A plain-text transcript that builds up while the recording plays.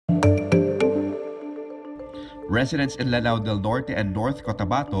Residents in Lanao del Norte and North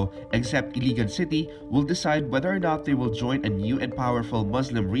Cotabato, except Iligan City, will decide whether or not they will join a new and powerful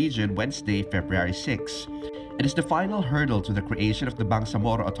Muslim region Wednesday, February 6. It is the final hurdle to the creation of the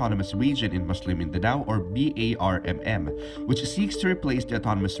Bangsamoro Autonomous Region in Muslim Mindanao, or BARMM, which seeks to replace the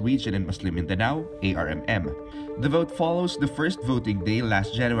Autonomous Region in Muslim Mindanao, ARMM. The vote follows the first voting day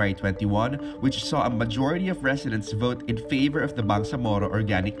last January 21, which saw a majority of residents vote in favor of the Bangsamoro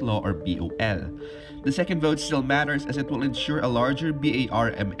Organic Law, or BOL. The second vote still matters as it will ensure a larger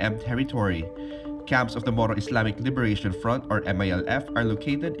BARMM territory. Camps of the Moro Islamic Liberation Front, or MILF, are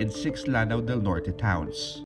located in 6 Lanao del Norte towns.